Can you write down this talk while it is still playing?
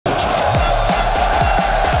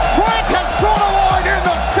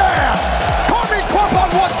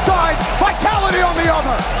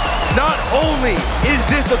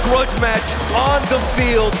the grudge match on the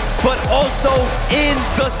field, but also in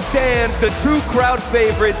the stands. The two crowd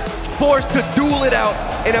favorites forced to duel it out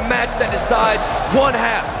in a match that decides one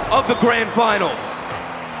half of the grand finals.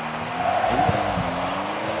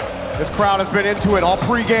 This crowd has been into it all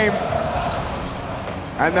pregame,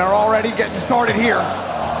 and they're already getting started here.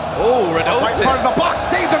 Oh, Redosin. Right in front of the box,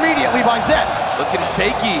 saved immediately by Zen. Looking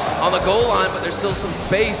shaky on the goal line, but there's still some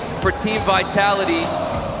space for Team Vitality.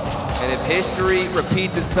 And if history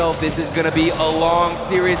repeats itself, this is gonna be a long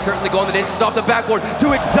series. Certainly going the distance off the backboard to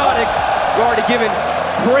Exotic. You're already given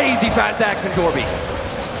crazy fast action, Jorby.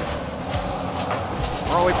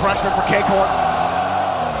 Early pressure for K-Corp.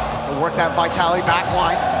 They'll work that Vitality back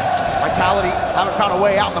line. Vitality haven't found a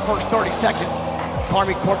way out in the first 30 seconds.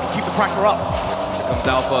 Karmine Corp can keep the pressure up. Here comes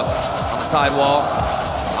Alpha on the sidewall.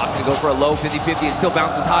 Opting to go for a low 50-50 and still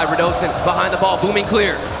bounces high. Redosin behind the ball, booming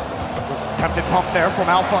clear. Attempted pump there from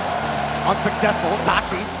Alpha. Unsuccessful.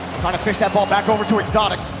 Tachi trying to fish that ball back over to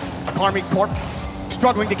Exotic. Karmine Corp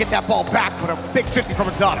struggling to get that ball back, but a big 50 from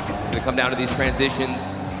Exotic. It's gonna come down to these transitions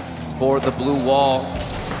for the blue wall.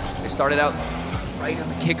 They started out right on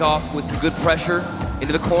the kickoff with some good pressure.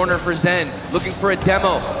 Into the corner for Zen, looking for a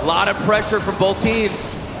demo. A lot of pressure from both teams.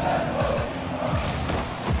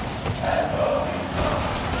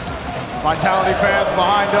 Vitality fans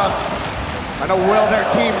behind us. I know will their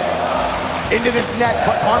team into this net,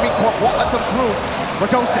 but Karmine Corp won't let them through.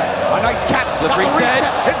 Redosin, a nice catch. Slippery set.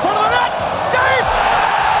 In front of the net. Steve!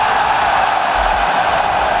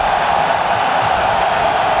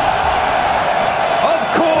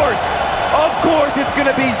 Of course it's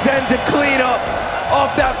gonna be Zen to clean up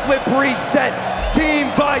off that flip reset. Team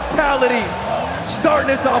Vitality starting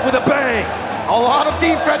this off with a bang. A lot of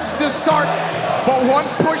defense to start, but one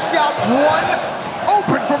push out, one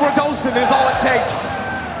open from Redosin is all it takes.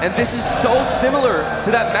 And this is so similar to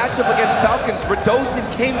that matchup against Falcons. Redosin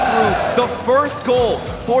came through. The first goal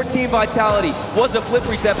for Team Vitality was a flip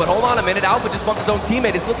reset, but hold on a minute, Alpha just bumped his own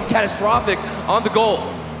teammate. It's looking catastrophic on the goal.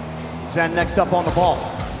 Zen next up on the ball.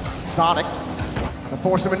 Exotic to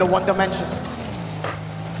force him into one dimension.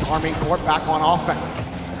 Karmine Corp back on offense.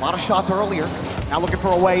 A lot of shots earlier. Now looking for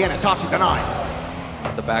a way in. Itachi denied.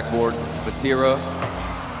 Off the backboard, Batira,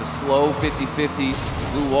 the slow 50-50.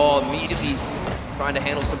 Blue wall immediately trying to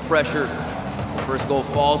handle some pressure. First goal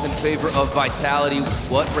falls in favor of Vitality.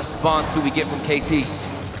 What response do we get from KC?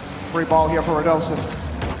 Free ball here for Redosin.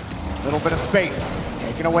 Little bit of space.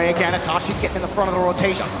 Taken away again. Itachi getting in the front of the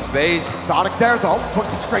rotation. Space. Exotic's there though.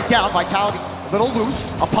 Puts it straight down. Vitality a little loose.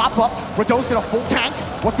 A pop-up. Redosin a full tank.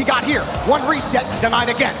 What's he got here? One reset. Denied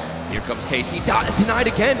again. Here comes KC. Denied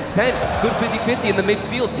again. 10. Good 50-50 in the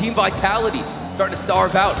midfield. Team Vitality starting to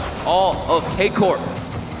starve out all of K-Corp.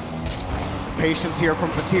 Patience here from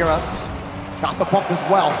Batira. Got the bump as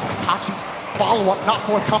well. Itachi follow-up not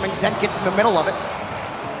forthcoming. Zen gets in the middle of it.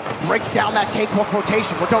 Breaks down that K-Corp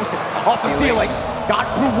rotation. Redosin off the ceiling. Got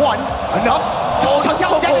through one. Enough.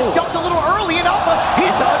 Touchdown. Jumped a little early in Alpha.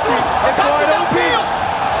 He's touching. It's wide open.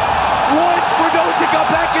 What? Redosin got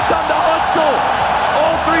back in time to hustle.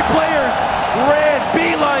 All three players ran,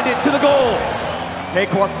 beelined it to the goal.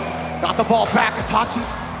 K-Corp got the ball back. Itachi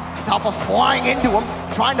has Alpha flying into him,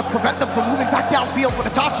 trying to prevent them from moving back downfield with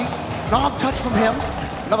Itachi. Non-touch from him.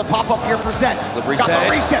 Another pop-up here for Zen. Got the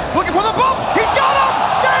reset. Looking for the bump. He's got him.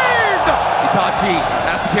 Saved! Itachi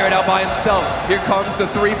has to carry it out by himself. Here comes the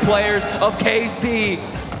three players of KC.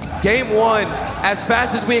 Game one, as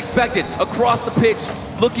fast as we expected, across the pitch,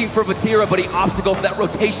 looking for Batira, but he opts to go for that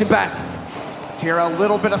rotation back. Batira, a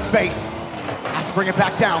little bit of space. Has to bring it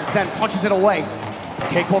back down. Zen punches it away.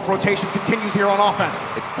 K-Corp rotation continues here on offense.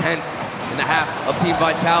 It's tense in the half of Team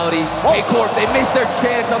Vitality. K-Corp, they missed their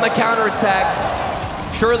chance on the counterattack.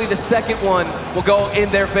 Surely the second one will go in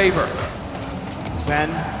their favor. Zen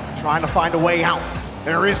trying to find a way out.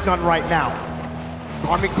 There is none right now.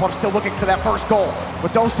 Karmine Corp still looking for that first goal.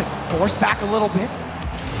 Redosin forced back a little bit.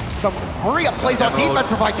 Some hurry-up plays on defense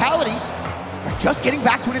for Vitality. They're just getting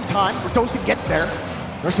back to it in time. Redosin gets there.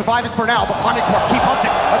 They're surviving for now, but Karmine Corp keep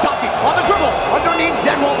hunting. Itachi on the dribble. Underneath,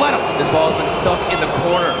 Zen won't let him. This ball has been stuck in the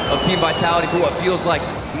corner of Team Vitality for what feels like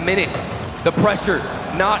minutes. The pressure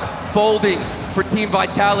not folding for Team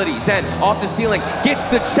Vitality. Zen off the ceiling, gets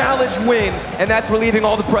the challenge win, and that's relieving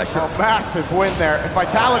all the pressure. A massive win there. And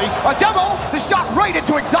Vitality, a demo, the shot right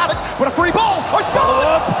into Exotic with a free ball. A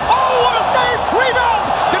shot! Oh, what a save! Rebound!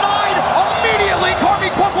 Denied immediately.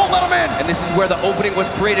 Karmine Corp won't let him in. And this is where the opening was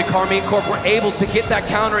created. Karmine Corp were able to get that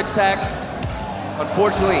counterattack.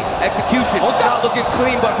 Unfortunately, execution not looking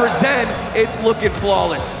clean, but for Zen, it's looking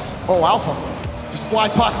flawless. Oh, Alpha just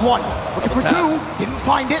flies past one. Looking for two, didn't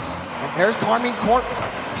find it. And there's Karmine Corp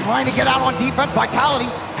trying to get out on defense. Vitality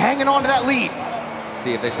hanging on to that lead. Let's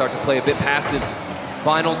see if they start to play a bit passive.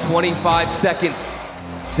 Final 25 seconds.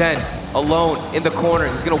 Zen alone in the corner.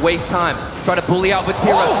 He's gonna waste time. Try to bully out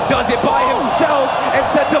Vatira. Whoa. Does it by himself and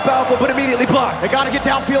sets up Alpha, but immediately blocked. They gotta get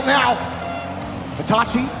downfield now.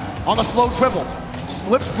 Itachi on the slow dribble.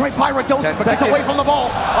 Slips right by Radosin, but gets away from the ball.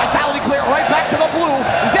 Vitality clear right back to the blue.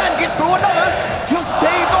 Zen gets through another. Just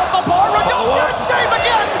saved off the bar. Radosin saves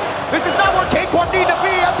again. This is not where K-Corp need to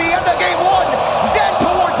be at the end of game one. Zen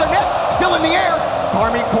towards the net, still in the air.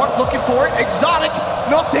 Karmine Corp looking for it. Exotic,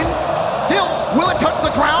 nothing. Still, will it touch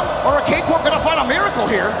the ground, or are K-Corp gonna find a miracle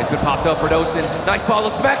here? It's been popped up, Radosin. Nice follow,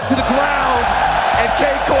 smacks to the ground, and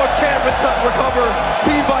K-Corp can't recover.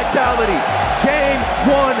 Team Vitality, game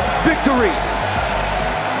one victory.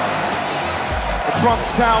 The drums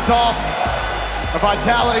sound off. The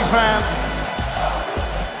Vitality fans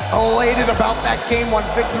elated about that game one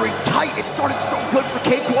victory. Tight, it started so good for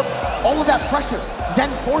K-Corp. All of that pressure. Zen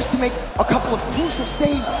forced to make a couple of crucial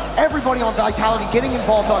saves. Everybody on Vitality getting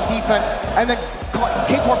involved on defense, and then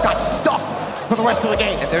K-Corp got stuffed for the rest of the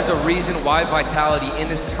game. And there's a reason why Vitality in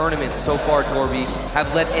this tournament so far, Jorby,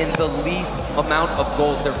 have let in the least amount of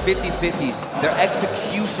goals. They're 50-50s. Their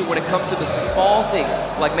execution when it comes to the small things,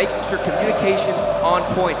 like making sure communication on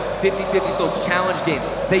point, 50-50s, those challenge games,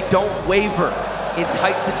 they don't waver in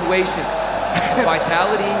tight situations.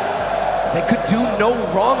 Vitality, they could do no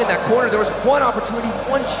wrong in that corner. There was one opportunity,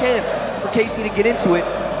 one chance for KC to get into it,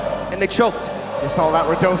 and they choked. You saw that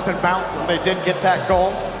Radosin bounce when they did get that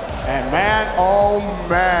goal. And man, oh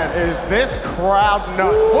man, is this crowd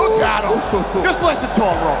nuts. Look at him. Just listen to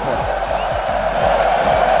him real quick.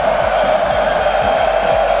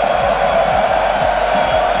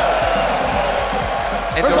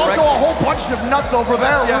 And there's also a whole bunch of nuts over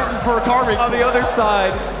there rooting for Karmine. On the other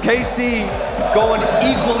side, KC going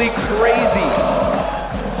equally crazy.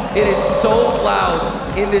 It is so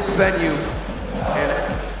loud in this venue, and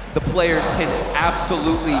the players can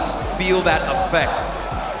absolutely feel that effect.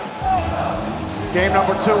 Game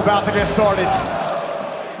number 2 about to get started.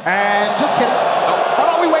 And just kidding. How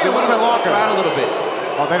about we wait a little bit longer? Out a little bit.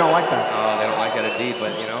 Oh, they don't like that. Oh, they don't like that indeed,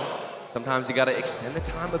 but you know, sometimes you gotta extend the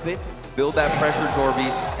time a bit, build that pressure,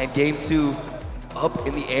 Jorby, and game 2, it's up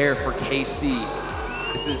in the air for KC.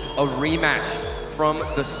 This is a rematch from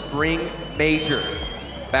the spring major.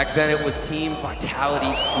 Back then it was Team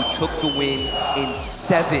Vitality who took the win in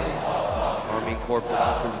 7. Karmine Corp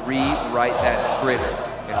looking to rewrite that script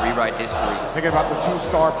and rewrite history. Thinking about the 2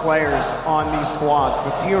 star players on these squads,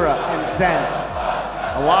 Vatira and Zen.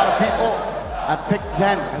 A lot of people have picked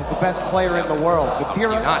Zen as the best player in the world.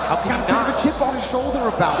 Vatira got a bit of a chip on his shoulder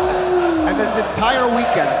about that. And this entire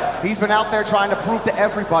weekend, he's been out there trying to prove to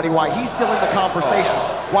everybody why he's still in the conversation,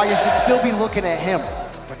 why you should still be looking at him.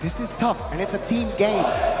 But this is tough, and it's a team game.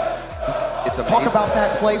 It's amazing. Talk about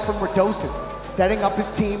that play from Radosin, setting up his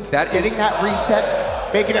team, getting that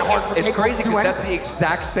reset, making it hard for K-Corp to do anything. It's crazy because that's the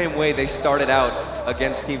exact same way they started out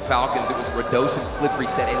against Team Falcons. It was Radosin flip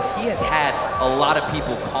reset, and he has had a lot of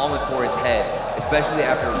people calling for his head, especially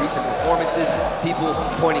after recent performances, people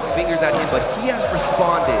pointing fingers at him, but he has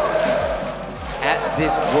responded at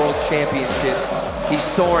this World Championship. He's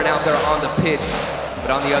soaring out there on the pitch, but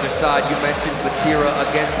on the other side, you mentioned Vatira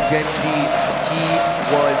against Gen G. He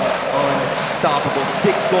was unstoppable.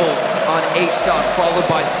 6 goals on 8 shots, followed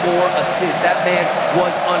by 4 assists. That man was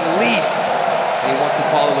unleashed, and he wants to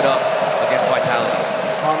follow it up against Vitality.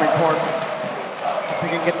 Karmine Corp, if they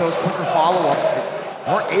can get those quicker follow-ups, they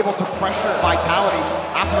weren't able to pressure Vitality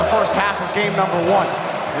after the first half of game number 1,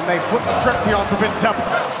 and they flipped the script here on Forbidden Temple.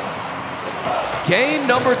 Game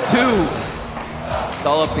number 2. It's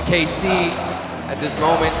all up to KC at this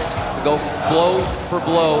moment to go blow for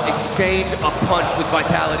blow, exchange a punch with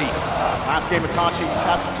Vitality. Last game, Itachi was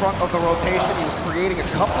at the front of the rotation. He was creating a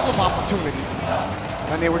couple of opportunities,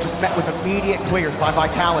 and they were just met with immediate clears by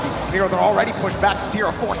Vitality. Here, they're already pushed back.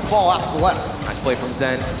 Tira forced the ball out to the left. Nice play from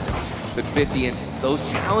Zen. Good 50, and it's those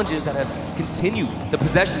challenges that have continued the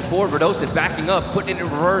possession for Radosin, backing up, putting it in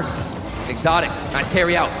reverse. Exotic, nice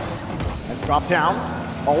carry out. And drop down.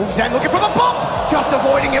 Oh, Zen looking for the bump! Just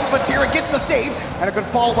avoiding him. Vatira gets the save, and a good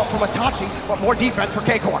follow-up from Itachi, but more defense for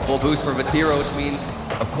K-Corp. Full boost for Vatira, which means,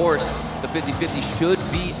 of course, the 50-50 should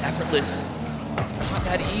be effortless. It's not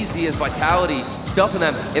that easy as Vitality stuffing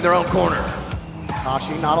them in their own corner.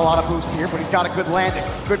 Itachi, not a lot of boost here, but he's got a good landing.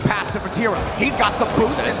 Good pass to Vatira. He's got the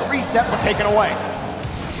boost, and the reset, but taken away.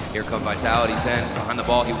 Here comes Vitality. Zen behind the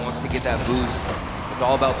ball. He wants to get that boost. It's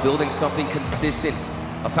all about building something consistent,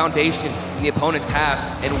 a foundation in the opponent's half,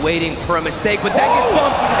 and waiting for a mistake, but that gets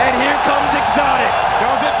bumped, and here comes Exotic.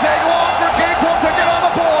 Doesn't take long for K-Corp to get on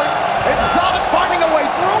the board. Exotic finding a way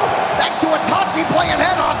through, Itachi playing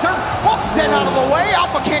headhunter. Whoops, Zen out of the way.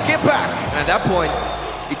 Alpha can't get back. And at that point,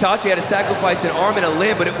 Itachi had to sacrifice an arm and a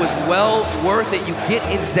limb, but it was well worth it. You get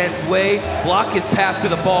in Zen's way, block his path to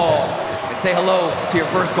the ball, and say hello to your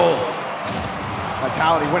first goal.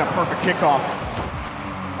 Vitality win a perfect kickoff.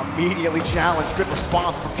 Immediately challenged. Good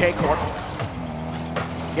response from K-Corp.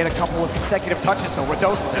 Get a couple of consecutive touches though.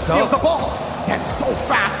 Radosa just steals the ball. Zen's so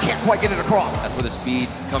fast, can't quite get it across. That's where the speed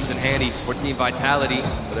comes in handy for Team Vitality,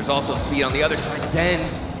 but there's also speed on the other side. Zen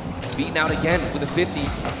beaten out again with a 50.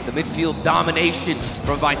 The midfield domination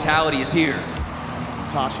from Vitality is here.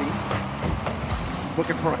 Itachi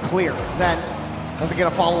looking for a clear. Zen doesn't get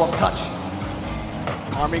a follow-up touch.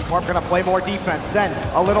 Karmine Corp gonna play more defense. Zen,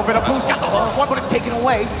 a little bit of boost, got the first one, but it's taken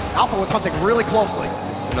away. Alpha was hunting really closely.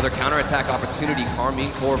 This is another counterattack opportunity.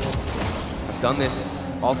 Karmine Corp have done this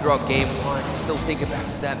all throughout game one. Still thinking back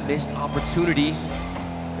to that missed opportunity.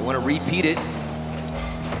 They want to repeat it,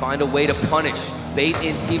 find a way to punish. Bait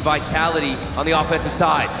in Team Vitality on the offensive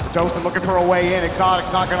side. Dawson looking for a way in.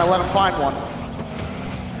 Exotic's not gonna let him find one.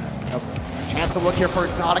 A chance to look here for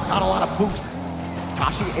Exotic, not a lot of boost.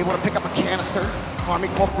 Itachi able to pick up a canister.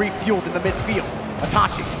 Karmine Corp refueled in the midfield.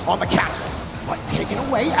 Itachi on the catch, but taken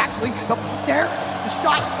away. Actually, the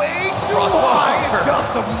shot way too high, and just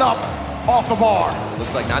enough off the bar.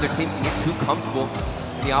 Looks like neither team can get too comfortable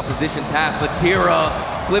in the opposition's half. Vatira,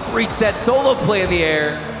 flip reset, solo play in the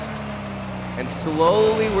air. And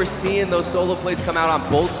slowly we're seeing those solo plays come out on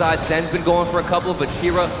both sides. Zen's been going for a couple,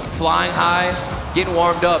 Vatira flying high, getting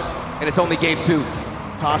warmed up, and it's only game two.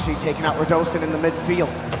 Itachi taking out Radosin in the midfield.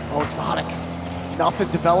 Oh, Exotic. Nothing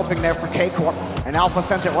developing there for K-Corp, and Alpha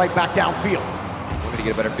sends it right back downfield. We're gonna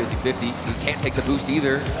get a better 50-50. He can't take the boost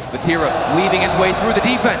either. Vatira weaving his way through the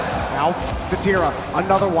defense. Now, Vatira,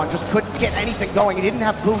 another one, just couldn't get anything going. He didn't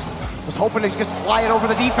have boost. Was hoping to just fly it over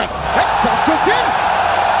the defense. That ball just in!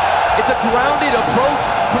 It's a grounded approach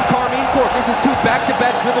from Karmine Corp. This is two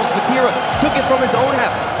back-to-back dribbles. Vatira took it from his own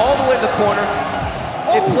half, all the way to the corner.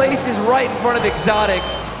 It placed his right in front of Exotic,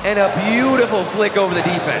 and a beautiful flick over the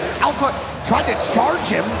defense. Alpha tried to charge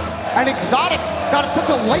him, and Exotic got such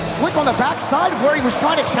a light flick on the backside of where he was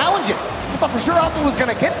trying to challenge it. I thought for sure Alpha was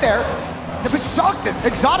gonna get there. A bit shocked that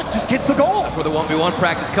Exotic just gets the goal. That's where the 1v1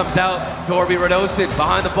 practice comes out. Dorby Radosin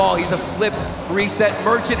behind the ball. He's a flip, reset,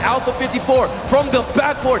 merchant, Alpha 54 from the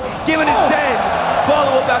backboard, giving his 10.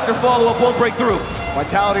 Follow-up after follow-up, won't break through.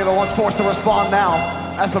 Vitality are the ones forced to respond now.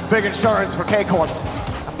 That's some big insurance for K-Corp.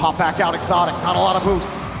 Pop back out Exotic, not a lot of boost.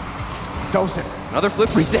 Dosen. Another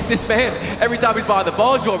flip reset. This man, every time he's behind the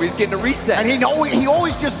ball, Jorby, he's getting a reset. And he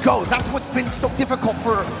always just goes. That's what's been so difficult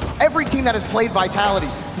for every team that has played Vitality.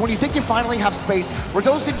 When you think you finally have space,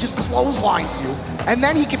 Radosin just clotheslines you, and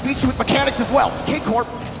then he can beat you with mechanics as well. K-Corp,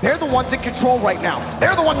 they're the ones in control right now.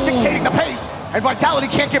 They're the ones dictating the pace, and Vitality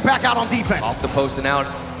can't get back out on defense. Off the post and out,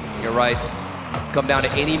 you're right. Come down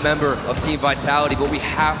to any member of Team Vitality, but we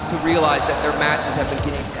have to realize that their matches have been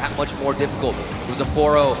getting that much more difficult. It was a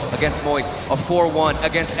 4-0 against Moist, a 4-1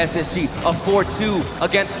 against SSG, a 4-2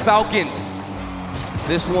 against Falcons.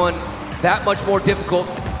 This one, that much more difficult,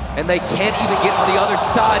 and they can't even get on the other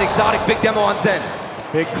side. Exotic, big demo on Zen.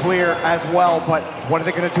 Big clear as well, but what are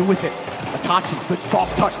they gonna do with it? Itachi, good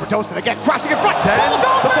soft touch for Dosen again, crashing in front. Zen,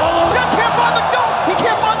 the ball. He can't find the dome, he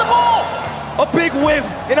can't find the ball. A big whiff,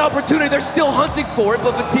 an opportunity. They're still hunting for it,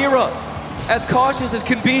 but Vatira, as cautious as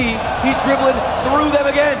can be, he's dribbling through them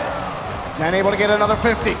again. Zen able to get another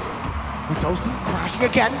 50. Radosin crashing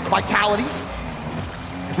again, Vitality.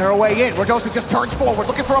 They're away in. Radosin just turns forward,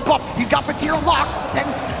 looking for a bump. He's got Vatira locked, but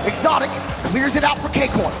then Exotic clears it out for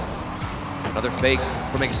K-Corp. Another fake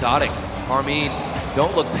from Exotic. Karmine,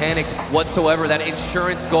 don't look panicked whatsoever. That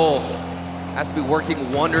insurance goal has to be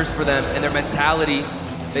working wonders for them and their mentality.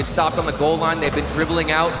 They've stopped on the goal line. They've been dribbling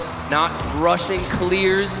out, not rushing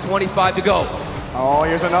clears. 25 to go. Oh,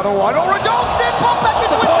 here's another one. Oh, Radosin, pump back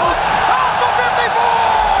into the post. Alpha 54!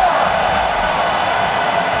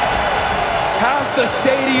 Half the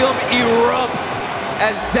stadium erupts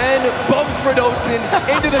as Zen bumps Radosin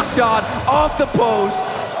into the shot, off the post.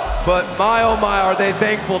 But my, oh my, are they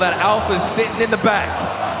thankful that Alpha's sitting in the back.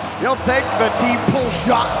 He'll take the team pull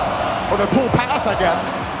shot, or the pull pass, I guess.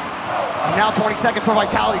 And now 20 seconds for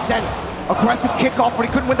Vitality. Zen, aggressive kickoff, but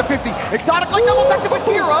he couldn't win the 50. Exotic like double back to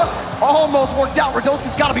Vatira. Almost worked out.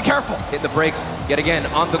 Radosin's got to be careful. Hit the brakes yet again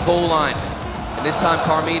on the goal line. And this time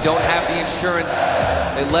Karmine don't have the insurance.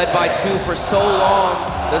 They led by 2 for so long.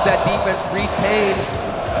 Does that defense retain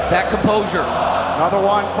that composure? Another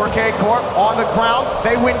one for K-Corp on the ground.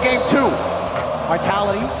 They win game 2.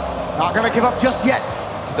 Vitality not going to give up just yet.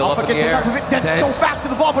 Still Alpha up in the gets air. enough of it. Zen so fast to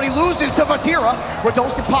the ball, but he loses to Vatira.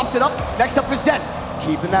 Radosin pops it up. Next up is Zen.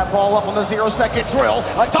 Keeping that ball up on the 0-second drill.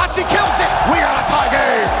 Itachi kills it. We got a tie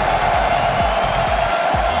game.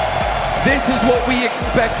 This is what we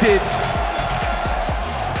expected.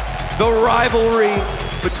 The rivalry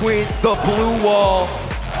between the Blue Wall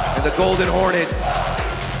and the Golden Hornets.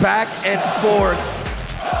 Back and forth.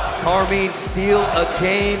 Karmine steal a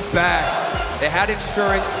game back. They had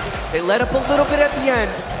insurance. They let up a little bit at the end,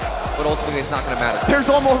 but ultimately it's not going to matter. There's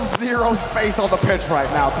almost zero space on the pitch right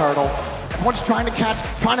now, Turtle. Everyone's trying to catch,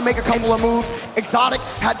 trying to make a couple of moves. Exotic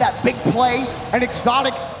had that big play, and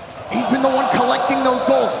Exotic, he's been the one collecting those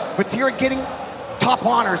goals. Vatira getting top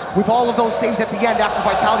honors with all of those saves at the end after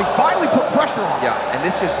Vitality finally put pressure on. Yeah, and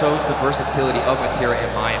this just shows the versatility of Vatira,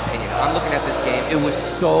 in my opinion. I'm looking at this game. It was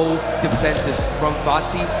so defensive from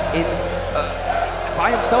Vati by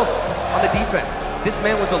himself on the defense. This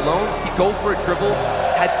man was alone. He'd go for a dribble,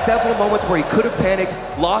 had several moments where he could have panicked,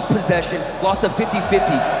 lost possession, lost a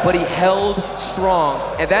 50-50, but he held strong.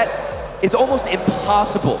 And that is almost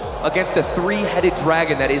impossible against the three-headed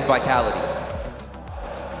dragon that is Vitality.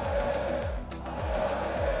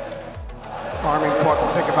 Karmine Corp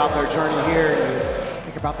will think about their journey here, and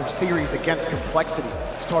think about their series against complexity.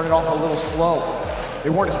 Started off a little slow.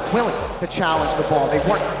 They weren't as willing to challenge the ball. They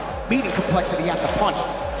weren't meeting complexity at the punch.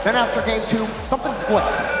 Then after game 2, something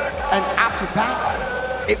flipped. And after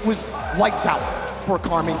that, it was lights out for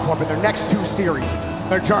Karmine Corp in their next 2 series.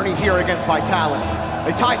 Their journey here against Vitality.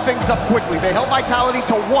 They tied things up quickly. They held Vitality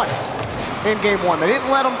to 1 in game 1. They didn't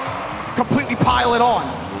let them completely pile it on.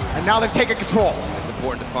 And now they've taken control. It's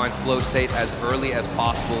important to find flow state as early as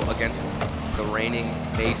possible against the reigning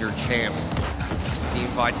major champs. Team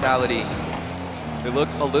Vitality, it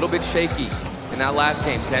looked a little bit shaky in that last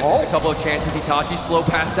game. Zen, a couple of chances. Itachi slow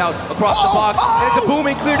passed out across the box. And it's a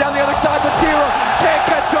booming clear down the other side. Vatira can't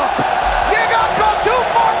catch up. You got gone too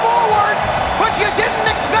far forward, but you didn't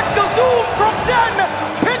expect the zoom from Zen.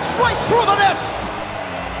 Pitch right through the net.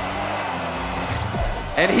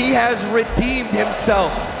 And he has redeemed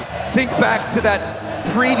himself. Think back to that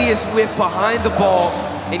previous whiff behind the ball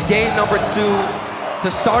in game number 2. To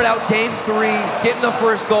start out game 3, getting the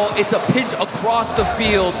first goal, it's a pitch across the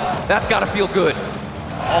field. That's gotta feel good.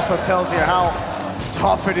 Also tells you how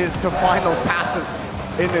tough it is to find those passes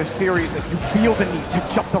in this series, that you feel the need to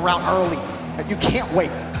jump the route early. And you can't wait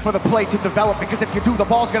for the play to develop, because if you do, the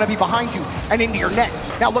ball's gonna be behind you and into your net.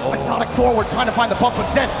 Now look, Exotic forward, trying to find the bump with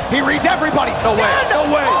Zen. He reads everybody. No way, no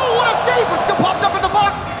way. Oh, what a save, but still popped up in the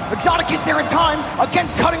box. Exotic is there in time, again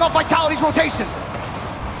cutting off Vitality's rotation.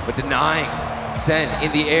 But denying Zen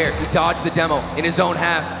in the air. He dodged the demo in his own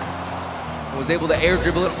half and was able to air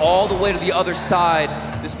dribble it all the way to the other side.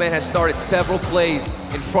 This man has started several plays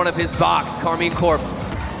in front of his box. Karmine Corp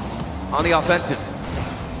on the offensive.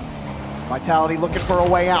 Vitality looking for a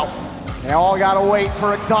way out. They all gotta wait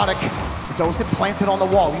for Exotic. Dosen planted on the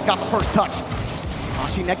wall. He's got the first touch.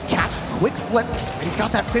 Itachi next catch, quick flip, and he's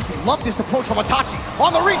got that 50. Love this approach from Itachi.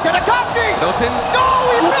 On the reset, Itachi! Dosen? No,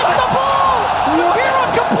 he missed the ball! Vatira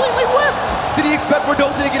completely whiffed! Did he expect for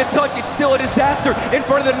Dosen to get a touch? It's still a disaster in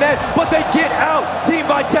front of the net, but they get out. Team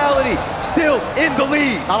Vitality still in the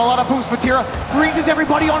lead. Not a lot of boost. Vatira freezes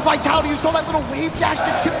everybody on Vitality. You saw that little wave dash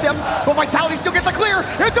to chip them, but Vitality still gets the clear.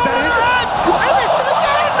 It's over their heads! They missed it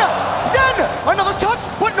again! Zen, another touch,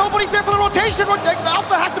 but nobody's there for the rotation.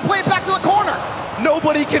 Alpha has to play it back to the corner.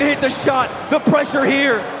 Nobody can hit the shot. The pressure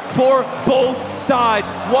here for both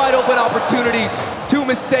sides. Wide open opportunities. 2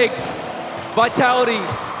 mistakes. Vitality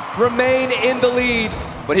remain in the lead,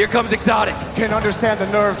 but here comes Exotic. Can understand the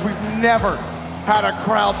nerves. We've never had a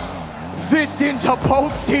crowd this into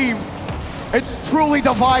both teams. It's truly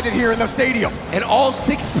divided here in the stadium. And all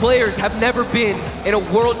 6 players have never been in a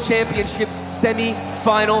World Championship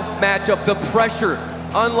semi-final matchup. The pressure,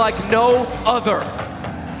 unlike no other.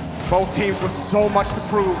 Both teams with so much to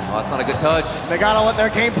prove. Oh, that's not a good touch. They gotta let their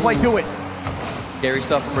gameplay do it. Scary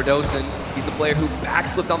stuff from Dosen. He's the player who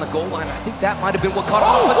backflipped on the goal line. I think that might have been what caught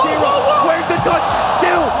him off. Whoa. Where's the touch?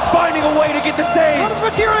 Still finding a way to get the save. How does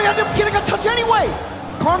Vatira end up getting a touch anyway?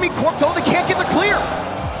 Karmine Corp, though, they can't get the clear.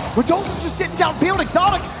 But Dosen's just sitting downfield.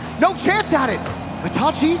 Exotic, no chance at it.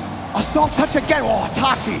 Itachi, a soft touch again. Oh,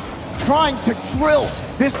 Itachi trying to drill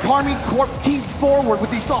this Karmine Corp team forward with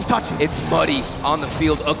these soft touches. It's muddy on the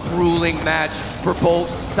field, a grueling match for both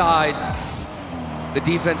sides. The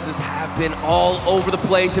defenses have been all over the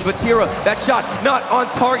place, and Vatira, that shot not on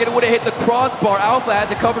target. It would have hit the crossbar. Alpha has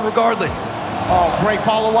it covered regardless. Oh, great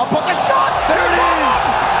follow-up, but the shot! There it is!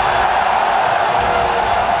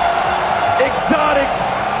 Exotic,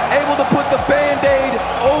 able to put the Band-Aid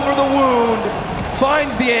over the wound,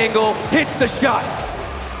 finds the angle, hits the shot.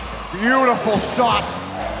 Beautiful shot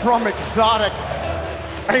from Exotic.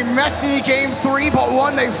 A messy game 3, but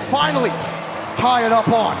one they finally tie it up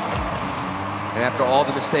on. And after all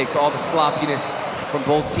the mistakes, all the sloppiness from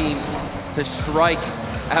both teams, to strike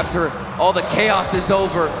after all the chaos is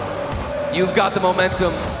over, you've got the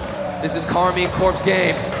momentum. This is Karmine Corp's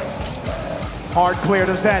game. Hard clear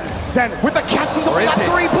to Zen. Zen with the catch, he's only got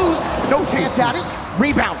 3 boosts. No chance at it.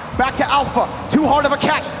 Rebound, back to Alpha. Too hard of a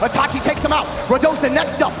catch. Itachi takes him out. Radosta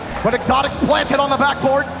next up, but Exotic's planted on the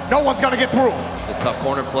backboard. No one's gonna get through. It's a tough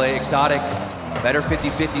corner play. Exotic, better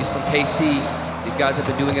 50-50s from KC. These guys have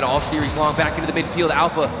been doing it all series long. Back into the midfield,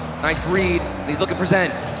 Alpha. Nice read, and he's looking for Zen.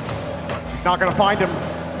 He's not gonna find him.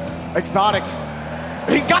 Exotic.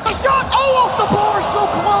 He's got the shot! Oh, off the bar, so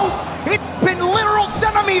close! It's been literal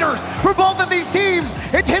centimeters for both of these teams.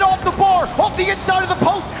 It's hit off the bar, off the inside of the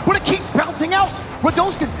post, but it keeps bouncing out.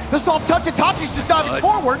 Radoskin, the soft touch, Itachi's just diving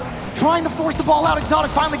forward, trying to force the ball out.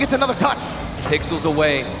 Exotic finally gets another touch. Pixels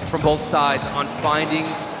away from both sides on finding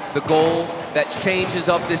the goal that changes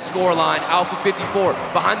up this scoreline. Alpha 54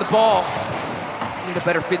 behind the ball. Need a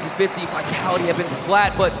better 50-50. Vitality have been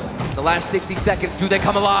flat, but the last 60 seconds, do they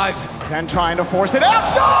come alive? 10 trying to force it out.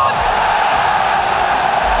 Shot!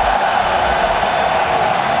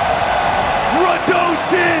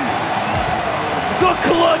 Radostin! The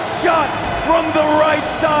clutch shot from the right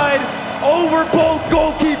side over both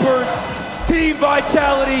goalkeepers. Team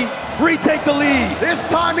Vitality retake the lead. This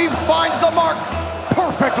time he finds the mark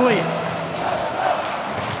perfectly.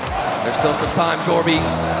 There's still some time, Jorby.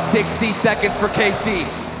 60 seconds for KC.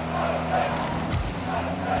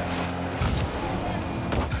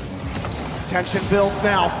 Tension builds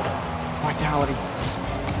now. Vitality.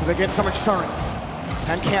 Do they get some insurance?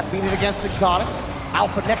 10 can't beat it against Exotic.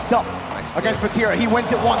 Alpha next up against Patira. He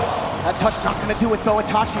wins it once. That touch not gonna do it though.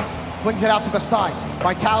 Itachi flings it out to the side.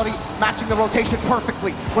 Vitality matching the rotation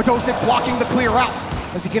perfectly. Radostin blocking the clear out.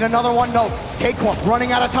 Does he get another one? No. K-Corp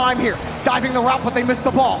running out of time here. Diving the route, but they missed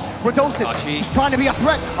the ball. Radostin is trying to be a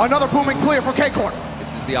threat. Another booming clear for K-Corp.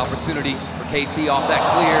 This is the opportunity for KC off that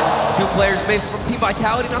clear. 2 players missed from Team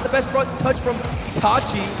Vitality. Not the best front touch from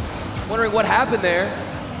Itachi. Wondering what happened there.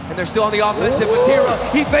 And they're still on the offensive with Kira.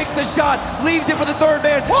 He fakes the shot, leaves it for the third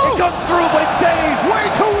man. It comes through, but it's saved. Way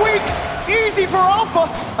too weak. Easy for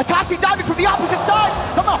Alpha. Itachi diving from the opposite side.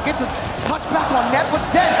 Somehow gets a touch back on net, but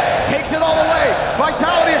Zen takes it all away.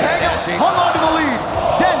 Vitality of Hangel hung on to the lead.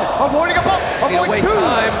 Zen avoiding a bump, avoids 2.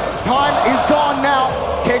 Time is gone now.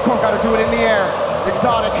 K-Corp got to do it in the air.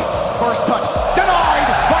 Exotic, first touch, denied.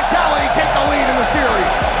 Vitality take the lead in the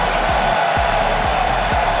series.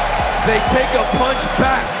 They take a punch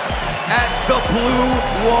back at the blue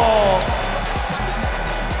wall.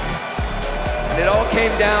 And it all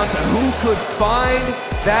came down to who could find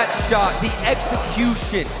that shot, the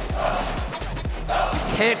execution.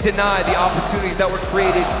 You can't deny the opportunities that were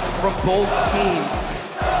created from both teams.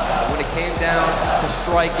 When it came down to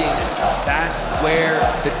striking, that's where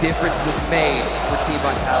the difference was made for Team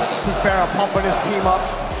Vitality. Farah pumping his team up.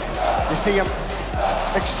 You see him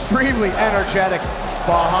extremely energetic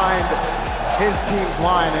behind his team's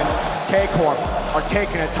line, and K-Corp are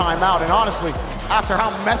taking a timeout. And honestly, after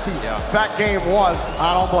how messy that game was,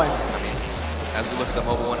 I don't blame him. I mean, as we look at the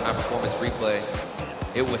Mobile 1 high performance replay,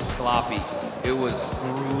 it was sloppy. It was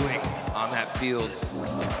grueling on that field.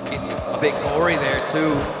 Getting a bit gory there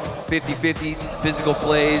too. 50-50s, physical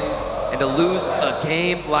plays, and to lose a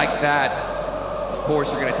game like that, of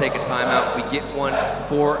course you're gonna take a timeout. We get one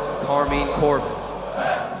for Karmine Corp.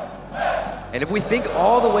 And if we think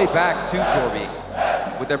all the way back to Jorby,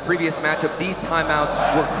 with their previous matchup, these timeouts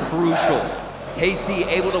were crucial. KC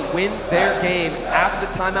able to win their game after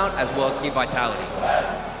the timeout, as well as Team Vitality.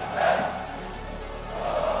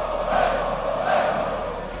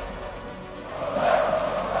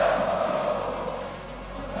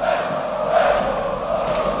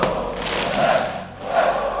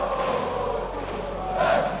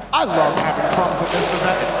 I love having drums at this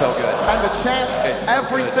event. It's so good. And the chant,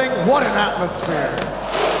 everything, what an atmosphere.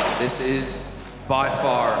 This is by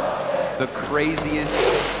far the craziest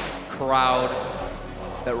crowd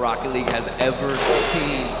that Rocket League has ever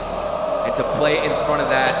seen. And to play in front of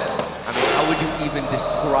that, I mean, how would you even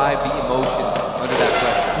describe the emotions under that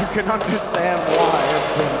pressure? You can understand why it's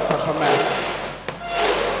been such a mess.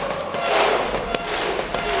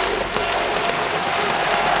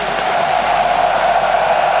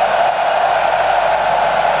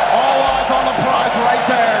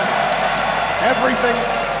 Everything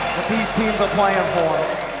that these teams are playing for,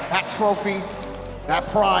 that trophy, that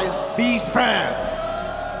prize, these fans.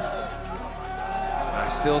 I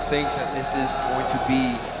still think that this is going to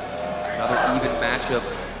be another even matchup.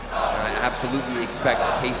 And I absolutely expect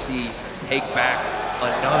KC to take back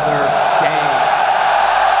another game.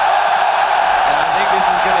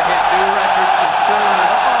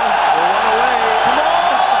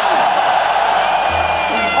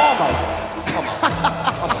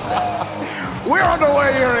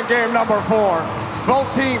 underway here in game number 4.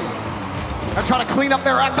 Both teams are trying to clean up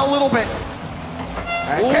their act a little bit.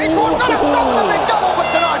 And K-Corp's gonna start with a big double,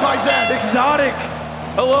 but denied by Zen. Exotic,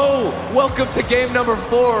 hello, welcome to game number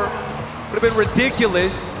 4. Would have been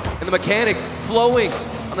ridiculous. And the mechanics flowing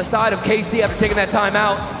on the side of KC after taking that time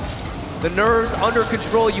out. The nerves under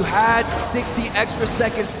control. You had 60 extra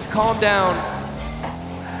seconds to calm down,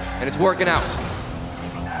 and it's working out.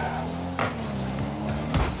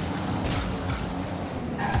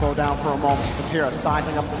 Slow down for a moment. Vatira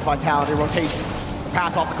sizing up this Vitality rotation. The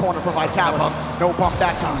pass off the corner for Vitality. No bump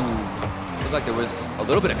that time. Looked like there was a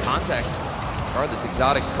little bit of contact. Regardless,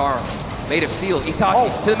 Exotic's car made it feel.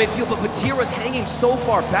 Itachi to the midfield, but Vatira's hanging so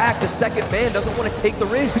far back, the second man doesn't want to take the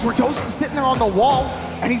risk. Because Rodoson's sitting there on the wall,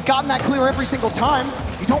 and he's gotten that clear every single time.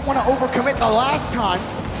 You don't want to overcommit the last time.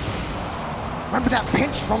 Remember that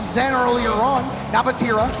pinch from Zen earlier on? Now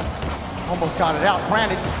Vatira almost got it out.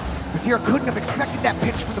 Granted, Vatira couldn't have expected that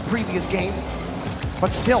pinch from the previous game.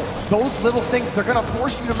 But still, those little things, they're going to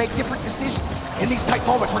force you to make different decisions in these tight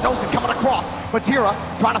moments. Rodoson coming across. Vatira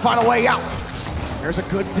trying to find a way out. There's a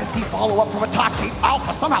good 50 follow-up from Itachi.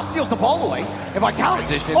 Alpha somehow steals the ball away. And Vitality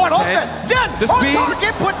on offense. Zen on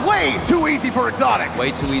target, but way too easy for Exotic.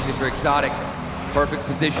 Way too easy for Exotic. Perfect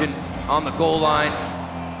position on the goal line.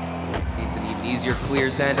 Needs an even easier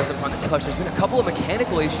clear. Zen doesn't find the touch. There's been a couple of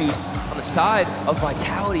mechanical issues on the side of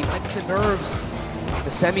Vitality. Might be the nerves.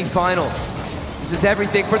 The semi-final. This is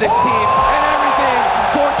everything for this team and everything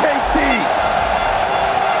for KC.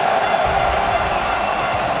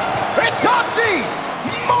 Itachi!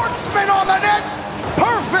 Marksman on the net!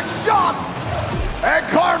 Perfect shot! And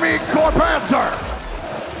Karmine Corp answer!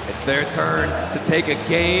 It's their turn to take a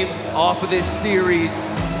game off of this series.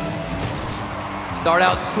 Start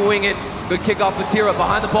out swinging. Good kickoff, Vatira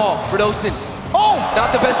behind the ball. Rodoson. Oh!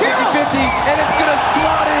 Not the best 50-50, and it's gonna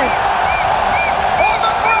slot in. On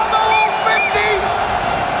the ground, the low 50!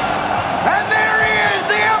 And there he is,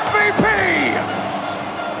 the MVP!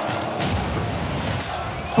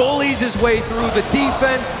 Bullies his way through the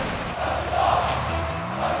defense.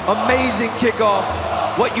 Amazing kickoff.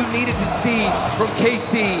 What you needed to see from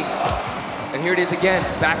KC. And here it is again,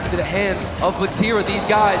 back into the hands of Vatira. These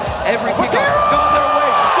guys, every kickoff going their way.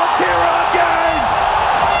 Vatira again!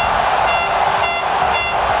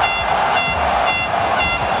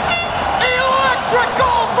 Electric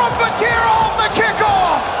goal from Vatira off the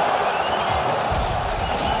kickoff!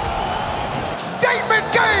 Statement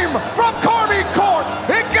game from Karmine Corp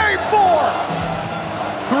in game 4!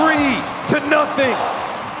 3-0.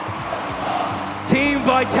 Team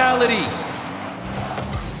Vitality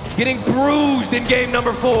getting bruised in game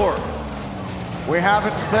number 4. We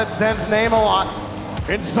haven't said Zen's name a lot.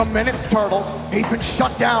 In some minutes, Turtle, he's been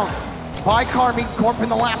shut down by Karmine Corp in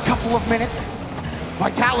the last couple of minutes.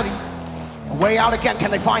 Vitality, a way out again.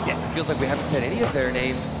 Can they find it? It feels like we haven't said any of their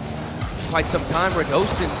names in quite some time.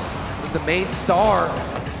 Rodoson was the main star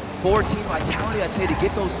for Team Vitality, I'd say, to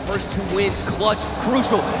get those first 2 wins. Clutch,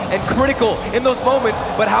 crucial, and critical in those moments.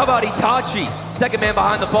 But how about Itachi? Second man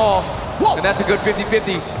behind the ball. Whoa. And that's a good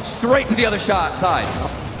 50-50, straight to the other side.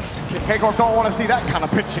 K-Corp don't want to see that kind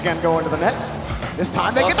of pitch again go into the net. This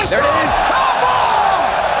time they get the there it is.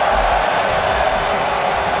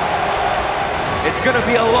 It's gonna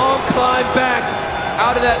be a long climb back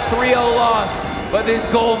out of that 3-0 loss, but this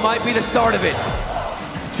goal might be the start of it.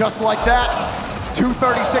 Just like that,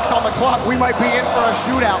 2:36 on the clock, we might be in for a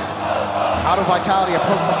shootout. How do Vitality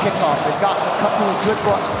approach the kickoff? They've gotten a couple of good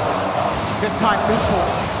looks. This time neutral.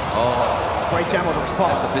 Great demo to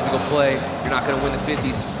respond. That's the physical play. You're not going to win the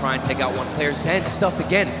 50s. Just try and take out one player. Zen stuffed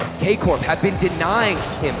again. K-Corp have been denying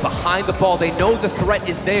him behind the ball. They know the threat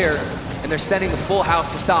is there, and they're sending the full house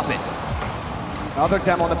to stop it. Another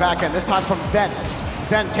demo on the back end, this time from Zen.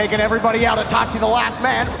 Zen taking everybody out. Itachi the last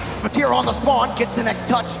man. Vatira on the spawn, gets the next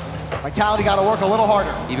touch. Vitality got to work a little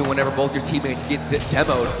harder. Even whenever both your teammates get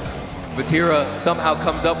demoed, Vatira somehow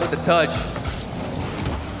comes up with the touch.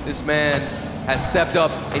 This man has stepped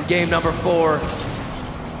up in game number 4.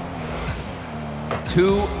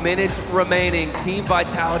 2 minutes remaining. Team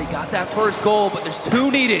Vitality got that first goal, but there's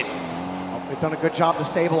 2 needed. Well, they've done a good job to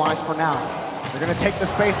stabilize for now. They're going to take the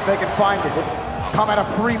space if they can find it. It's come at a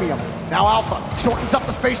premium. Now Alpha shortens up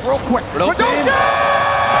the space real quick. Rodoson!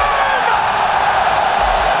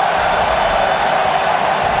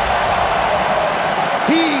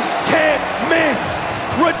 He can't miss.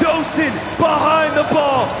 Rodoson behind the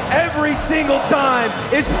ball every single time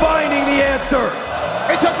is finding the answer.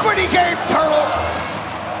 It's a gritty game, Turtle.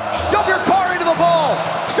 Shove your car into the ball.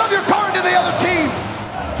 Shove your car into the other team.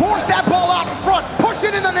 Force that ball out in front. Push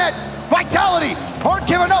it in the net. Vitality aren't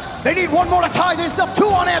giving up. They need one more to tie this up. 2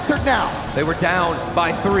 unanswered now. They were down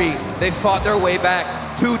by 3. They fought their way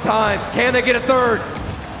back 2 times. Can they get a third?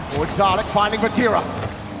 Oh, Exotic finding Vatira.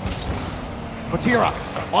 Vatira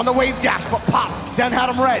on the wave dash, but pop. Zen had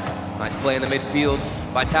him red. Nice play in the midfield.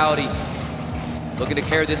 Vitality looking to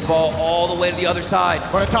carry this ball all the way to the other side.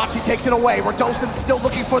 But Itachi takes it away. Rodolfo still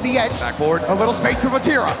looking for the edge. Backboard. A little space for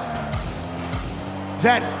Vatira.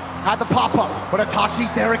 Zen had the pop-up, but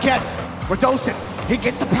Itachi's there again. Rodolfo, he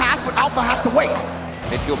gets the pass, but Alpha has to wait.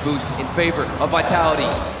 Midfield boost in favor of Vitality.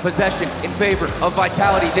 Possession in favor of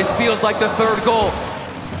Vitality. This feels like the 3rd goal.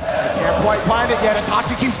 They can't quite find it yet.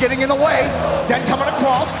 Itachi keeps getting in the way. Zen coming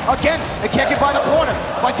across. Again, they can't get by the corner.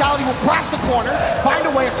 Vitality will crash the corner, find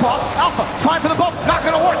a way across. Alpha trying for the bump, not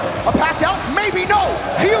gonna work. A pass out, maybe no.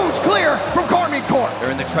 Huge clear from Karmine Corp.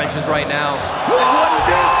 They're in the trenches right now. Whoa! And what is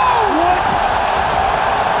this? What?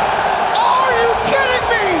 Are you kidding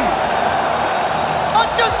me? A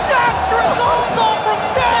disastrous own goal from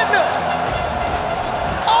Zen!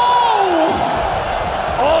 Oh!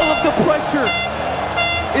 All of the pressure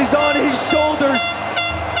is on his shoulders.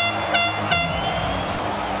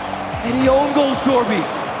 And he own goals, Jorby.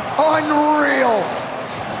 Unreal.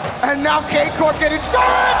 And now K-Corp getting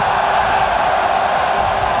shot!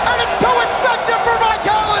 And it's too expensive for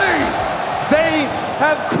Vitality! They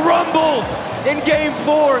have crumbled in game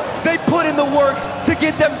 4. They put in the work to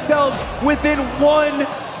get themselves within 1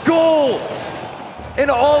 goal. And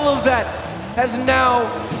all of that has now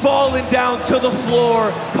fallen down to the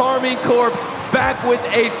floor. Karmine Corp back with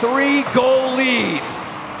a 3-goal lead.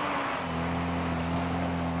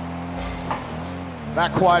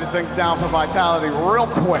 That quieted things down for Vitality real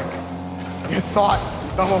quick. You thought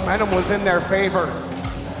the momentum was in their favor,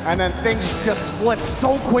 and then things just flipped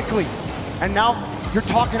so quickly. And now you're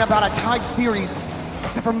talking about a tied series,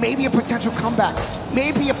 except for maybe a potential comeback,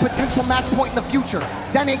 maybe a potential match point in the future.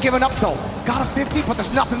 Zen ain't giving up though. Got a 50, but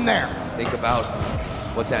there's nothing there. Think about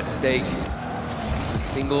what's at stake. It's a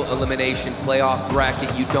single elimination playoff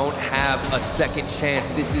bracket. You don't have a second chance.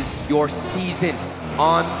 This is your season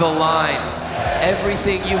on the line.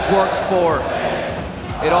 Everything you've worked for,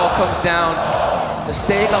 it all comes down to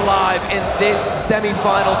staying alive in this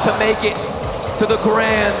semifinal to make it to the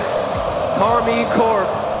Grands. Karmine Corp,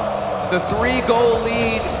 the 3-goal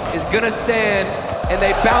lead is gonna stand, and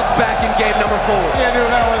they bounce back in game number 4. You knew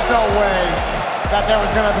there was no way that there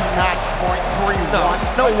was gonna be match point 3-1.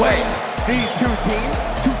 No way. These 2 teams,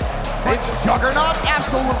 2 French juggernauts?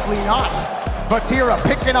 Absolutely not. Vatira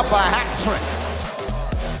picking up a hat trick.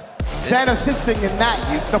 Zen assisting in that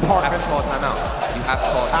department. You have to call a timeout. You have to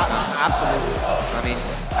call a timeout. Absolutely. I mean,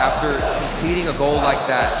 after conceding a goal like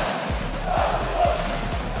that,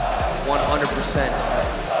 100%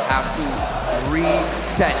 have to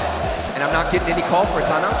reset. And I'm not getting any call for a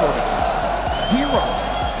timeout, Jordan. Zero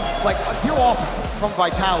offense from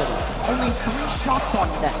Vitality. Only 3 shots on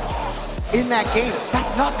net in that game. That's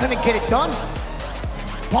not gonna get it done.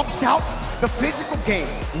 Bumps out the physical game,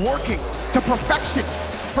 working to perfection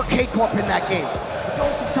for K-Corp in that game.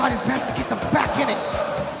 Dawson tried his best to get them back in it.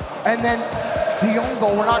 And then the own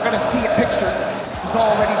goal, we're not gonna see it pictured, was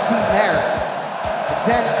already seen there. But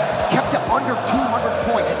then kept it under 200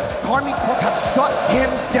 points. Karmine Corp has shut him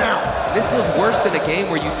down. This feels worse than a game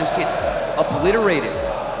where you just get obliterated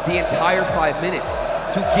the entire 5 minutes.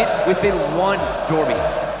 To get within 1, Jorby,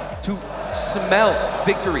 to smell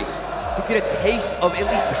victory, to get a taste of at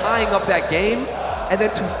least tying up that game, and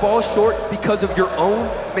then to fall short because of your own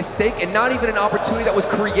mistake and not even an opportunity that was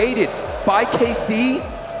created by KC.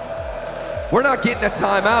 We're not getting a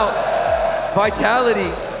timeout. Vitality,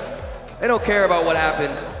 they don't care about what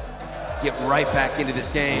happened. Get right back into this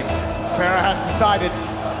game. Farah has decided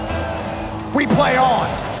we play on.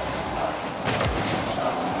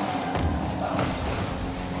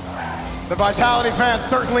 The Vitality fans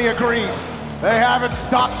certainly agree. They haven't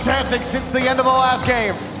stopped chanting since the end of the last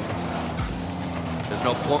game. There's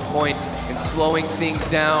no point in slowing things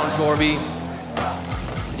down, Jorby.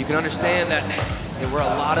 You can understand that there were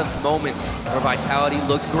a lot of moments where Vitality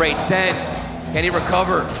looked great. Zen, can he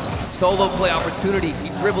recover? Solo play opportunity. He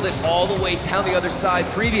dribbled it all the way down the other side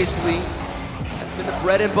previously. That's been the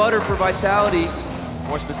bread and butter for Vitality,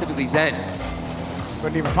 more specifically Zen.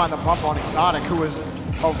 Couldn't even find the bump on Exotic, who has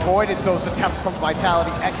avoided those attempts from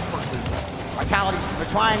Vitality expertly. Vitality, they're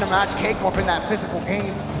trying to match K-Corp in that physical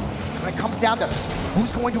game. When it comes down to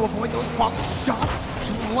who's going to avoid those bumps, shot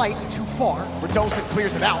too light, too far. Rodolfo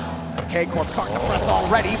clears it out. K-Corp starting to press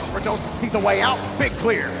already. Rodolfo sees a way out. Big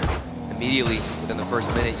clear. Immediately, within the first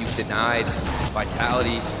minute, you've denied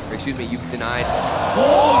Vitality, or excuse me, you've denied.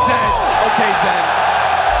 Oh, Zen! Okay, Zen.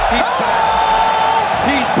 He's back.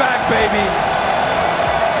 He's back, baby.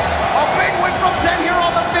 A big win from Zen here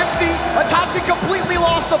on the 50. Itachi completely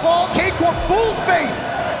lost the ball. K-Corp full faith.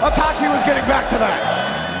 Itachi was getting back to that.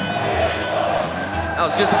 I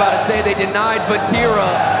was just about to say they denied Vatira,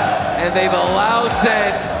 and they've allowed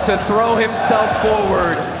Zen to throw himself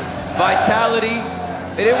forward. Vitality,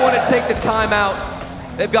 they didn't want to take the time out.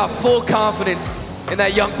 They've got full confidence in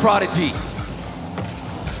that young prodigy.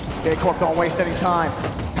 K-Corp don't waste any time.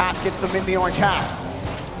 Pass gets them in the orange half.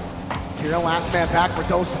 Vatira last man back for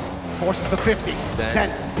Dosa. Forces the 50.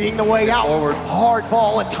 Zen seeing the way out. Forward. Hard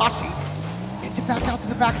ball, Itachi gets it back out to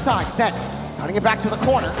the backside. Zen cutting it back to the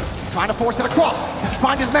corner. Trying to force it across. Does he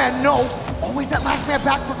find his man? No. Always that last man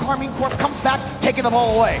back for Karmine Corp. Comes back, taking the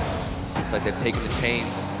ball away. Looks like they've taken the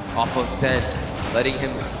chains off of Zen, letting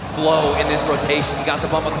him flow in this rotation. He got the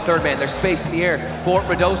bump on the third man. There's space in the air for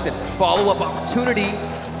Radostin. Follow-up opportunity.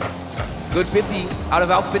 Good 50 out of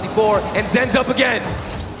Alpha 54, and Zen's up again.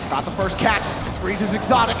 Got the first catch. Freezes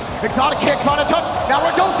Exotic. Exotic kick, trying to touch. Now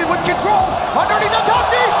Radostin with control. Underneath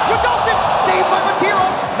Itachi. Radostin saved by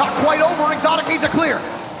Vatira. Not quite over. Exotic needs a clear.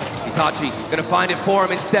 Itachi gonna find it for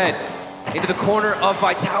him instead. Into the corner of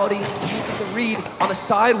Vitality. Can't get the read on the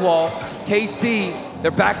sidewall. KC,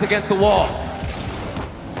 their backs against the wall.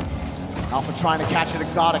 Alpha trying to catch it.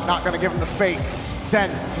 Exotic not gonna give him the space. Zen,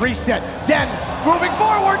 reset. Zen moving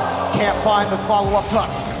forward. Can't find the follow-up touch.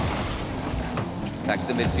 Back to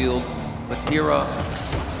the midfield. Vatira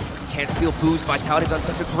can't steal boost. Vitality done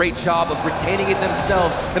such a great job of retaining it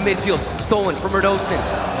themselves. The midfield stolen from Radostin.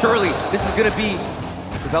 Surely this is gonna be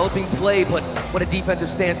developing play, but what a defensive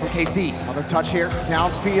stance from KC. Another touch here,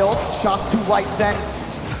 downfield, shots too light then.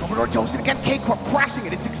 Over to Radostin again, K-Corp crashing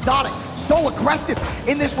it, it's Exotic. So aggressive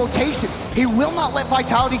in this rotation. He will not let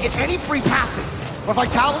Vitality get any free passes. But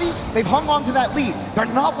Vitality, they've hung on to that lead. They're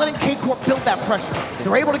not letting K-Corp build that pressure.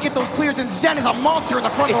 They're able to get those clears, and Zen is a monster in the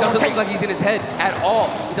front of the rotation. It doesn't look like he's in his head at all.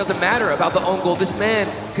 It doesn't matter about the own goal. This man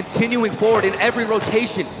continuing forward in every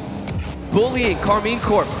rotation. Bullying Karmine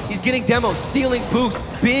Corp. He's getting demos, stealing boost,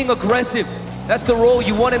 being aggressive. That's the role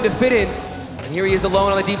you want him to fit in. And here he is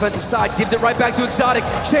alone on the defensive side. Gives it right back to Exotic.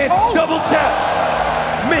 Chance, double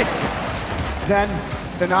tap. Missed. Zen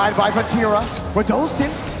denied by Vatira.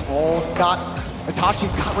 Radostin, got Itachi,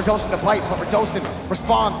 got Radostin to bite, but Radostin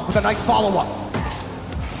responds with a nice follow-up.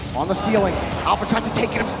 On the stealing, Alpha tries to take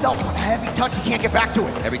it himself, but a heavy touch, he can't get back to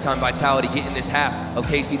it. Every time Vitality get in this half of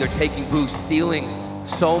KC, they're taking boost, stealing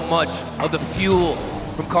so much of the fuel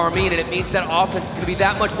from Karmine, and it means that offense is gonna be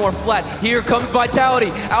that much more flat. Here comes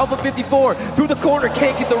Vitality. Alpha 54 through the corner,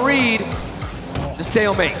 can't get the read. It's a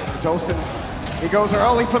stalemate. Radostin, he goes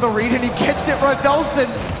early for the read, and he gets it. Radostin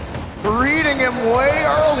reading him way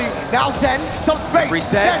early. Now Zen, some space.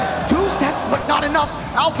 Reset. Zen, 2 steps, but not enough.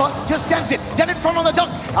 Alpha just sends it. Zen in front on the dunk.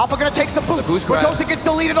 Alpha gonna take some boost. Radostin gets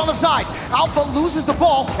deleted on the side. Alpha loses the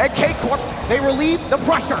ball, and K-Corp, they relieve the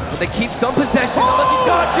pressure. But they keep some possession.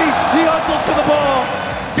 Itachi, he hustled to the ball.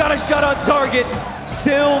 Got a shot on target.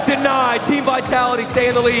 Still denied. Team Vitality stay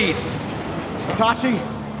in the lead. Itachi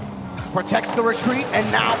protects the retreat,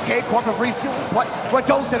 and now K-Corp have refueled. But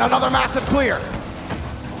Radostin, another massive clear.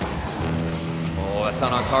 Oh, that's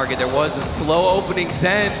not on target. There was a slow opening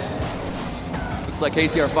Zen. Looks like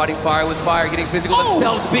KC are fighting fire with fire, getting physical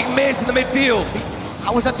themselves. Big miss in the midfield.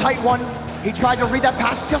 That was a tight one. He tried to read that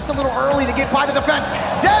pass just a little early to get by the defense.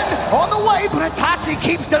 Zen on the way, but Itachi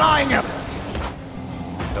keeps denying him.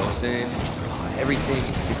 Radostin, everything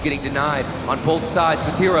is getting denied on both sides.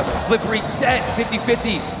 Vatira, flip reset,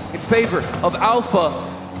 50-50 in favor of Alpha.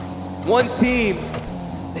 One team,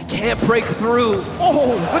 they can't break through.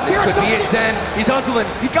 Vatira This could be it, Zen. He's hustling.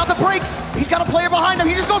 He's got the break. He's got a player behind him.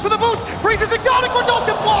 He just goes for the boost. Freezes Exotic.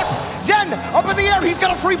 Radostin blocks. Zen up in the air. He's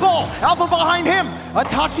got a free ball. Alpha behind him.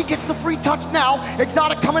 Itachi gets the free touch now.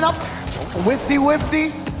 Exotic coming up. Whifty.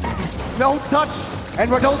 No touch. And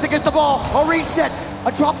Radostin gets the ball. A reset.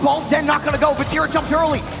 A drop ball. Zen not going to go. Vatira jumps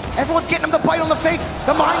early. Everyone's getting him to bite on the fake.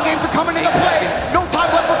 The mind games are coming into play. No time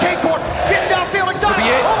left for K-Corp. Getting downfield. Exotic.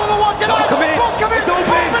 Over the one. Denied. Both come in.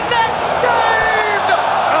 Open net. Saved.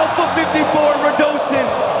 Alpha 54, Radostin.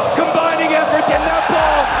 Combining efforts, and that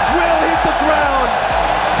ball will hit the ground.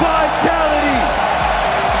 Vitality.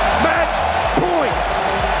 Match point.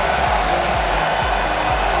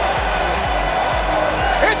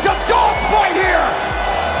 It's a dogfight here.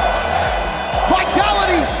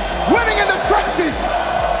 Vitality winning in the trenches.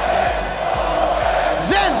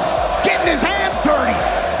 Zen getting his hands dirty,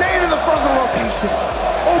 staying in the front of the rotation,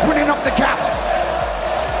 opening up the gaps.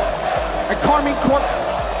 And Karmine Corp,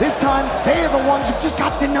 this time, they are the ones who just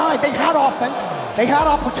got denied. They had offense, they had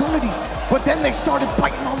opportunities, but then they started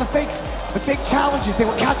biting on the fakes. The fake challenges, they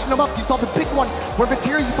were catching them up. You saw the big one where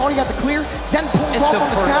Vatira, you thought he had the clear, Zen pulls off on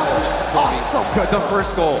the challenge. Oh, so good. The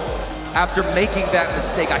first goal, after making that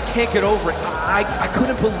mistake, I can't get over it. I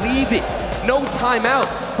couldn't believe it. No timeout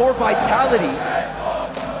for Vitality.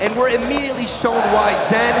 And we're immediately shown why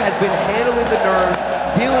Zen has been handling the nerves,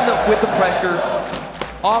 dealing with the pressure,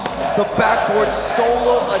 off the backboard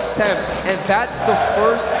solo attempt. And that's the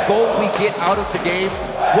first goal we get out of the game.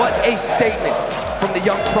 What a statement from the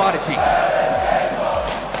young prodigy.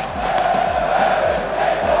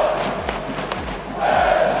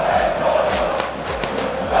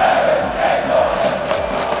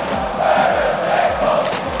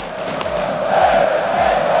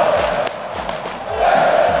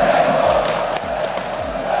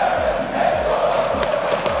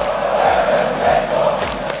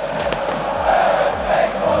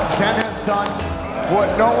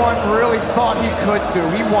 What no one really thought he could do.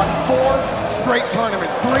 He won 4 straight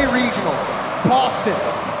tournaments, 3 regionals, Boston.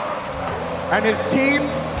 And his team,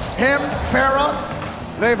 him, Farah,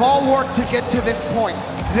 they've all worked to get to this point.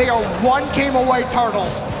 They are 1 game away, Turtle,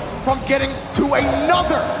 from getting to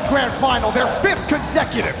another grand final, their 5th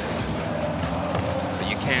consecutive. But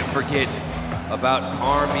you can't forget about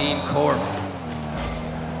Karmine Corp.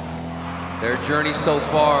 Their journey so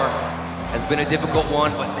far has been a difficult one,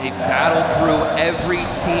 but they've battled through every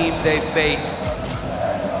team they've faced.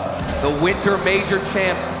 The winter major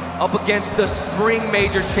champs up against the spring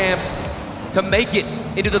major champs to make it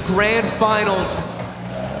into the grand finals.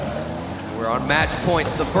 We're on match point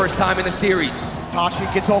for the first time in the series. Itachi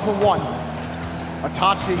gets over 1.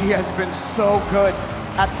 Itachi, he has been so good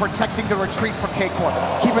at protecting the retreat for K-Corp,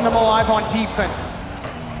 keeping them alive on defense.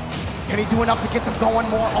 Can he do enough to get them going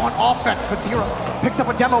more on offense? Vatira picks up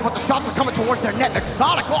a demo, but the shots are coming towards their net.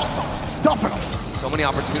 Exotic also stuffing them. So many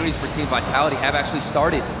opportunities for Team Vitality have actually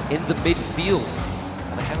started in the midfield.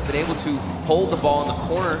 They haven't been able to hold the ball in the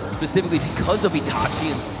corner, specifically because of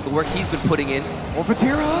Itachi and the work he's been putting in. Or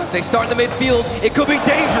Vatira. They start in the midfield. It could be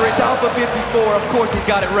dangerous. Alpha 54, of course, he's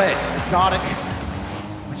got it red. Exotic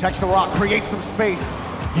protects the rock, creates some space.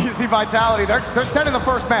 You see Vitality, they're sending the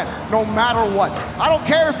first man, no matter what. I don't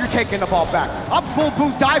care if you're taking the ball back. I'm full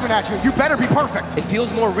boost diving at you. You better be perfect. It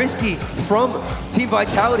feels more risky from Team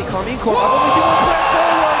Vitality. Karmine Corp, I've only seen one play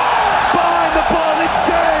forward. Behind the ball, it's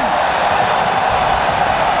Zen.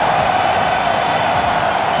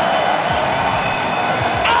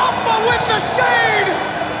 Alpha with the shade!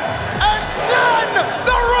 And Zen,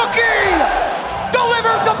 the rookie,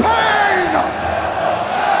 delivers the pain!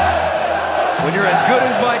 When you're as good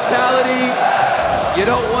as Vitality, you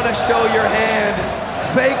don't want to show your hand.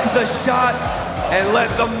 Fake the shot and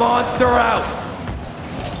let the monster out.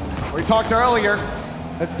 We talked earlier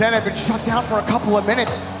that Zen had been shut down for a couple of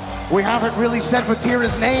minutes. We haven't really said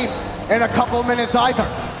Vatira's name in a couple of minutes either.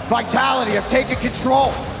 Vitality have taken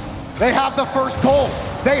control. They have the first goal.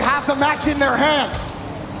 They have the match in their hands.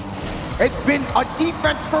 It's been a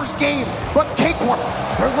defense-first game, but K-Corp,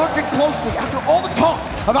 they're looking closely after all the talk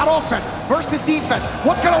about offense versus defense.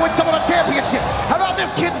 What's gonna win some of the championships? How about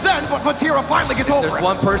this kid Zen, but Vatira finally gets over it. There's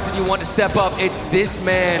one person you want to step up, it's this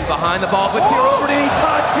man behind the ball. Vatira over to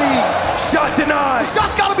Itachi, shot denied. The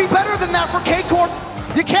shot's gotta be better than that for K-Corp.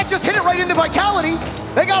 You can't just hit it right into Vitality.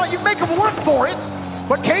 They gotta, you make them work for it.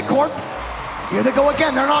 But K-Corp, here they go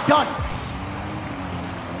again, they're not done.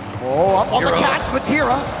 Oh, up on the catch,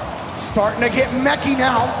 Vatira. Starting to get mechy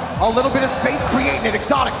now. A little bit of space, creating it.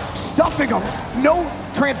 Exotic, stuffing them. No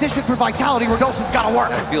transition for Vitality. Rodolson's got to work.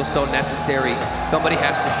 It feels so necessary. Somebody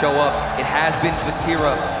has to show up. It has been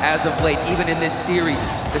Vatira as of late, even in this series.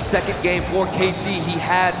 The second game for KC, he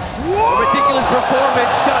had a ridiculous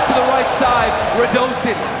performance. Shot to the right side.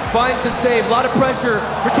 Rodolson finds the save. A lot of pressure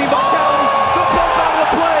for Team Vitality. The bump out of the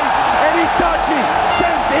play, and Itachi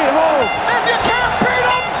sends it home. If you can't beat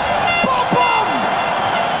him, bump him!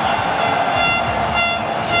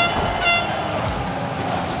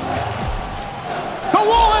 The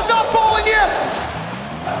wall has not fallen yet!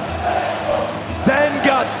 Zen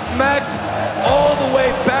got smacked all the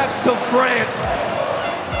way back to France.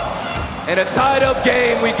 And a tied-up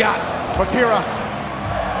game we got. Vatira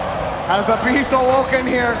has the beast awoken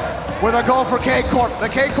here with a goal for K-Corp. The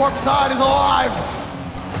K-Corp side is alive.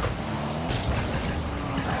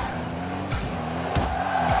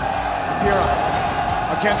 Vatira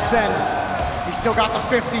against Zen. He's still got the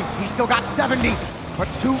 50. He's still got 70. But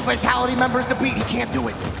 2 Vitality members to beat. He can't do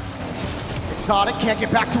it. Exotic can't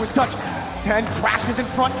get back to his touch. 10 crashes in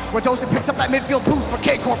front. Rodolson picks up that midfield boost, but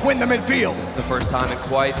K-Corp win the midfield. This is the first time in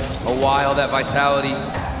quite a while that Vitality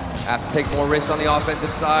have to take more risks on the offensive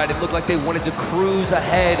side. It looked like they wanted to cruise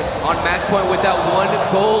ahead on match point with that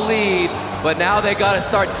 1-goal lead. but now they got to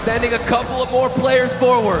start sending a couple of more players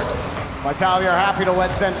forward. Vitality are happy to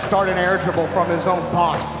let Zen start an air dribble from his own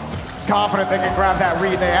box. Confident they can grab that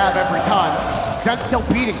read they have every time. Zen's still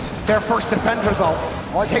beating their first defender though.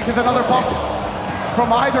 All it takes is another bump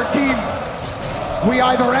from either team. We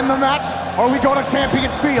either end the match or we go to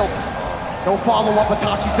Champions Field. No follow-up,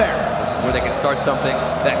 Itachi's there. This is where they can start something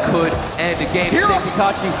that could end a game.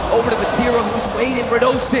 Itachi over to Vatira, who's waiting for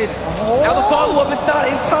Dostin. Now the follow-up is not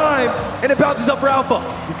in time, and it bounces up for Alpha.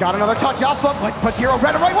 He's got another touch, Alpha, but Vatira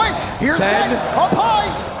read it right way. Here's Zen, up high,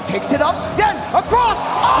 takes it up, Zen, across.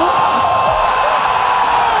 Oh!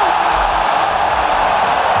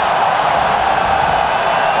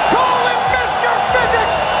 Call him Mr.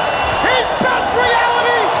 Physics! He bends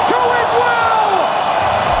reality to his will!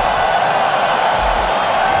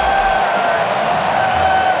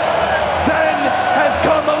 Zen has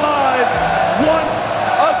come alive once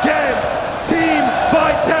again. Team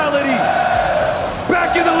Vitality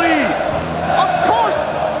back in the lead. Of course,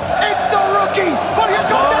 it's the rookie, but here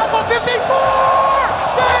comes Alpha 54!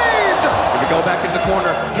 Saved! Here we go back into the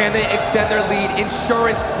corner. Can they extend their lead?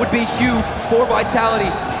 Insurance would be huge for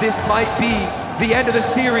Vitality. This might be the end of the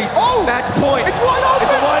series. Oh! Match point. It's wide open!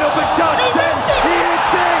 It's a wide open shot. He Zen, he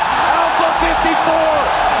hits it! Alpha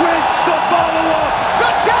 54 with the follow-up.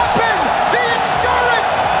 The champion! The insurance!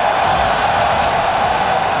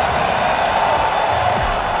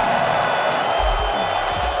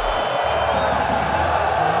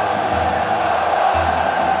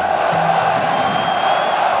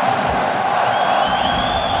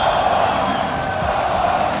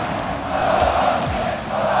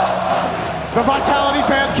 The Vitality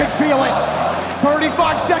fans can feel it.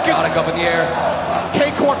 35 seconds. Got it up in the air.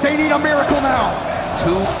 K-Corp, they need a miracle now.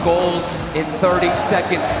 2 goals in 30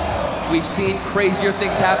 seconds. We've seen crazier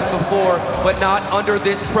things happen before, but not under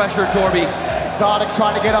this pressure, Torby. Exotic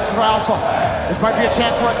trying to get up for Alpha. This might be a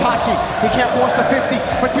chance for Itachi. He can't force the 50.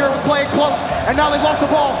 Vatira was playing close, and now they've lost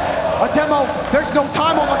the ball. A demo, there's no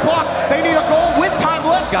time on the clock. They need a goal with time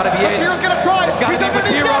left. It's gotta be it. Vatira's gonna try. It's gotta be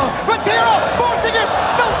Vatira. Vatira forcing it.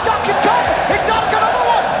 No shot can come. Exotic another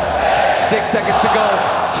one. 6 seconds to go.